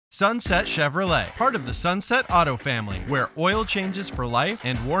Sunset Chevrolet, part of the Sunset Auto family, where oil changes for life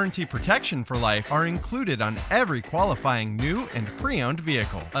and warranty protection for life are included on every qualifying new and pre-owned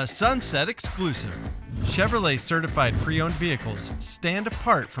vehicle. A Sunset exclusive. Chevrolet certified pre-owned vehicles stand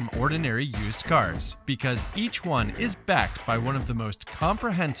apart from ordinary used cars because each one is backed by one of the most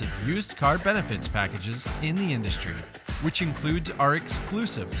comprehensive used car benefits packages in the industry, which includes our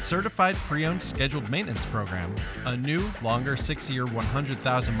exclusive certified pre-owned scheduled maintenance program, a new, longer 6-year,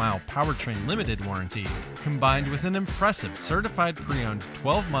 100,000-mile powertrain limited warranty, combined with an impressive certified pre-owned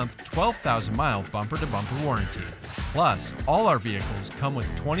 12-month, 12,000-mile bumper-to-bumper warranty. Plus, all our vehicles come with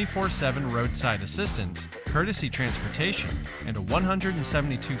 24/7 roadside assistance, courtesy transportation, and a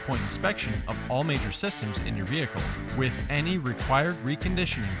 172-point inspection of all major systems in your vehicle, with any required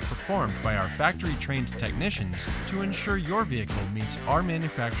reconditioning performed by our factory-trained technicians to ensure your vehicle meets our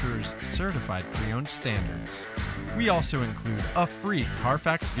manufacturer's certified pre-owned standards. We also include a free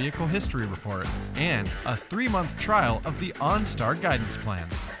Carfax vehicle history report and a 3-month trial of the OnStar guidance plan,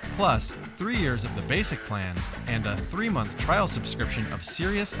 plus 3 years of the basic plan and a 3-month trial subscription of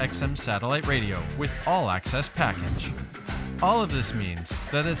Sirius XM satellite radio with all-access package. All of this means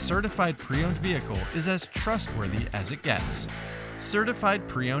that a certified pre-owned vehicle is as trustworthy as it gets. Certified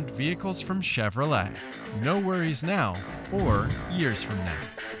pre-owned vehicles from Chevrolet. No worries now or years from now.